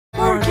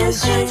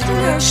Ice Age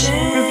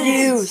Productions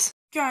Reviews.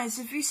 Guys,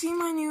 if you see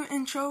my new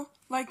intro,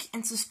 like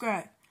and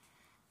subscribe.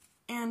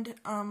 And,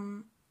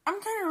 I'm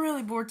kind of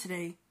really bored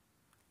today.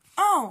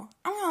 Oh,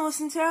 I'm gonna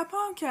listen to that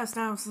podcast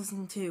I was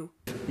listening to.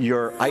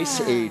 Your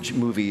Ice Age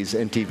movies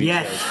and TV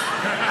yes. shows.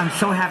 I'm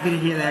so happy to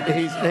hear that.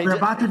 We're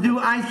about to do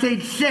Ice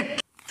Age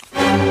 6.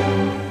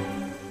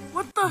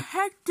 What the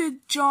heck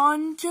did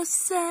John just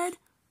said?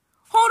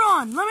 Hold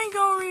on, let me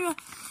go read.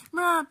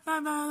 Okay,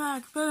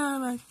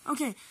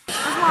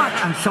 let's watch.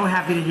 I'm so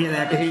happy to hear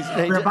that.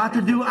 We're about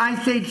to do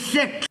Ice Age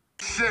 6.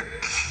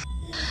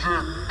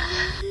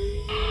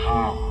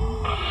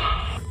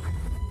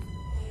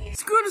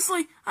 Screw to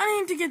sleep. I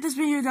need to get this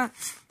video done.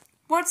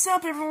 What's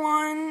up,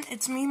 everyone?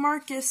 It's me,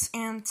 Marcus,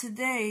 and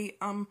today,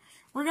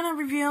 we're gonna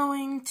be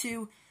reviewing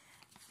to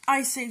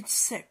Ice Age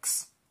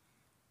 6.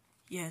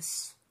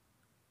 Yes.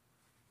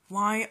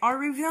 Why are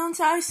we reviewing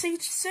to Ice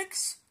Age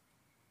 6?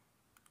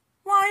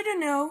 Well, I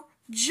don't know.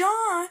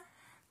 John,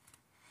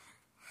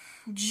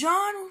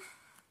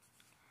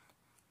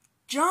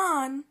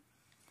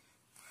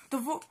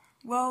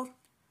 well,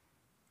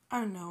 I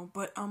don't know,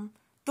 but,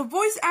 the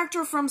voice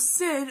actor from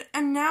Sid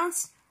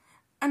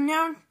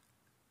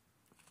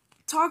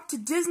talked to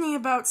Disney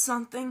about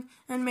something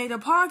and made a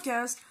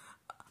podcast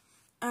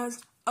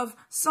of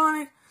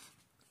Sonic.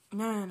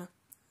 No.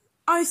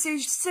 Ice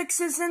Age 6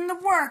 is in the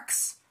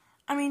works.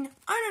 I mean,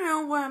 I don't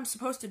know what I'm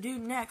supposed to do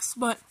next,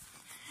 but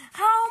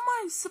how am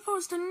I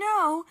supposed to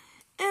know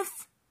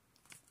if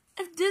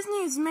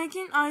Disney is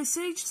making Ice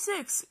Age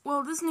 6?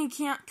 Well, Disney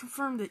can't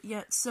confirm it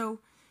yet, so,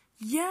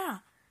 yeah.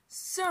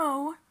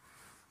 So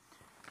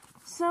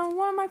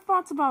what are my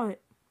thoughts about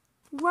it?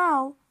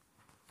 Well,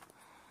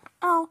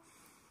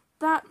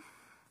 that,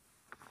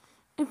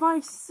 if I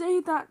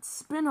say that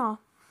spin-off,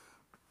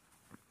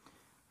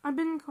 I've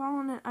been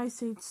calling it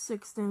Ice Age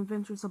 6, The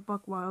Adventures of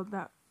Buck Wild,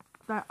 that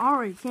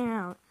already came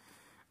out.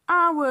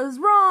 I was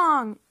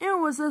wrong! It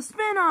was a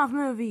spin-off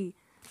movie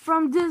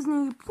from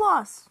Disney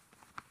Plus.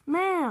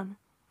 Man,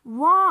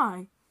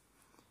 why?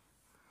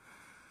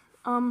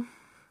 I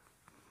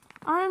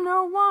don't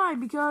know why,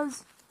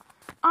 because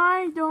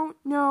I don't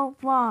know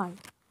why.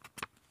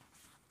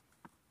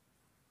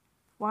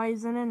 Why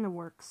isn't it in the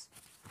works?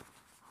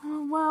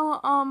 Well,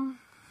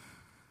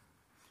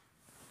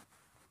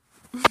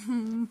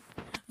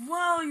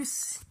 you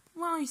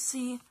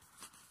see,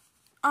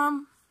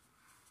 I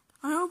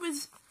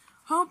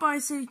hope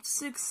Ice Age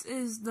 6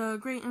 is the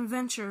great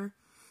adventure,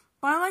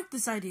 but I like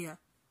this idea.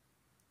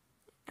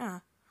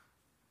 Yeah,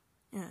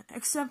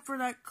 except for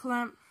that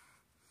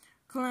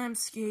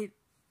Calamscape.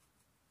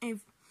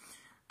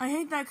 I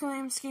hate that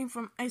Calamscape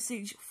from Ice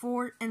Age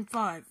 4 and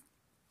 5.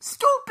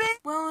 Stupid!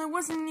 Well, it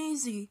wasn't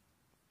easy.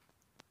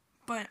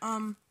 But,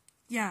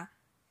 yeah.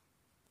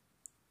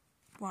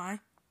 Why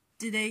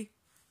did they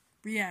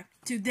react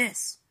to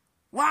this?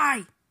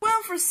 Why?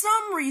 Well, for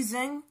some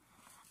reason,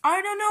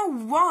 I don't know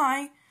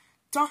why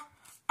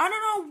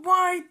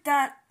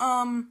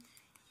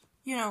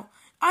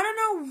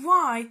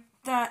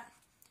that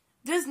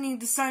Disney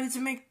decided to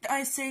make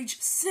Ice Age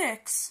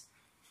 6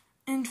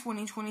 in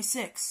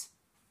 2026.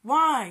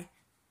 Why?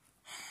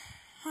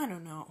 I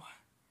don't know.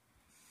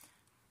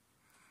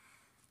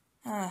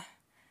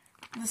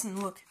 Listen,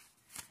 look.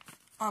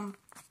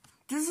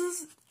 This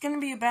is gonna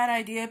be a bad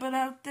idea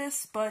about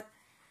this, but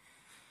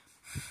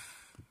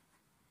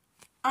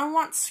I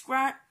want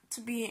Scrat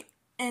to be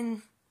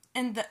in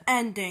the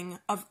ending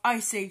of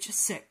Ice Age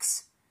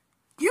 6.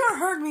 You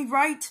heard me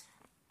right.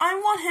 I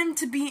want him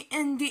to be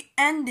in the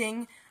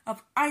ending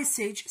of Ice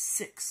Age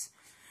 6.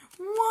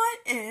 What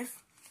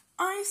if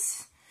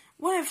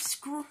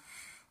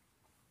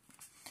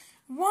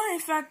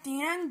at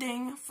the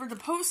ending for the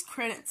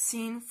post-credit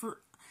scene,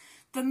 for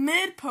the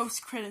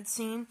mid-post-credit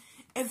scene,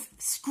 if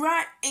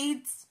Scrat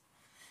eats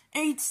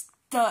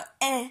the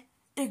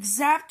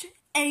exact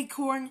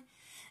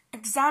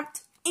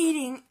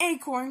eating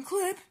acorn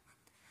clip,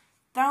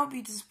 that would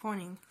be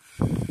disappointing.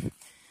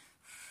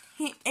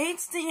 He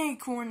eats the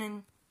acorn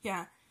and,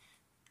 yeah.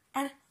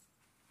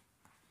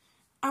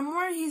 I'm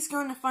worried he's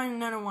going to find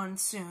another one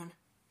soon.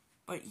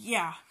 But,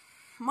 yeah.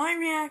 My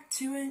react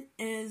to it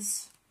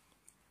is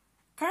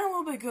kind of a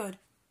little bit good.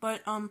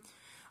 But, I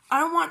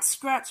don't want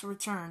Scrat to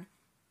return.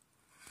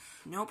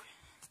 Nope.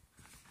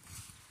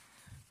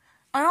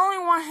 I only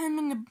want him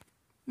in the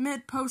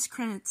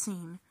mid-post-credit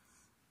scene.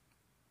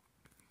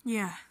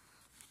 Yeah.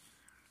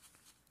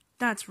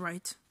 That's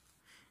right.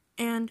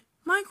 And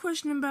my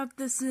question about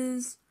this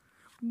is,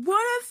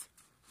 what if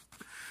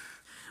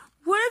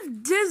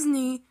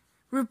Disney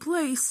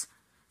replaces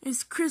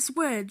Chris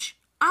Wedge?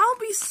 I'll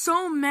be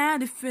so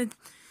mad if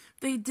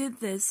they did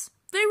this.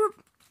 They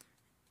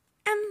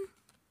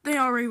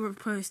already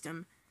replaced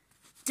him.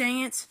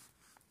 Dang it.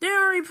 They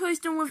already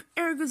replaced him with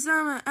Eric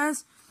Ozama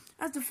as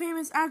the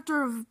famous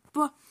actor of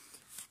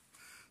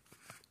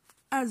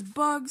as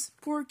Bugs,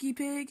 Porky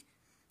Pig,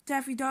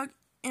 Daffy Duck,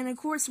 and of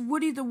course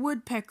Woody the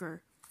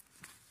Woodpecker.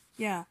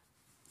 Yeah,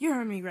 you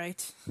heard me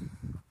right.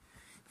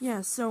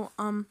 Yeah, so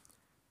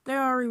they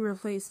already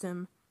replaced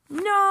him.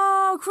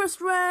 No, Chris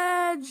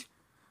Wedge!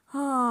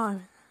 Oh,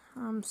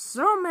 I'm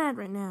so mad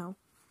right now.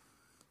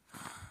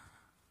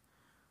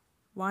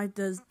 Why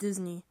does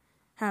Disney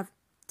have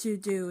to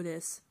do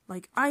this?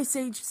 Like Ice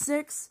Age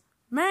 6?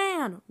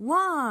 Man,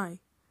 why?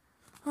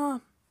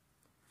 I'll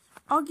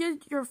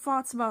get your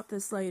thoughts about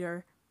this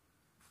later.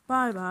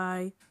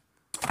 Bye-bye.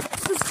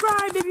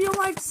 Subscribe if you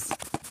like...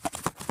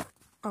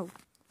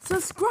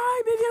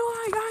 subscribe if you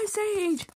like Ice Age!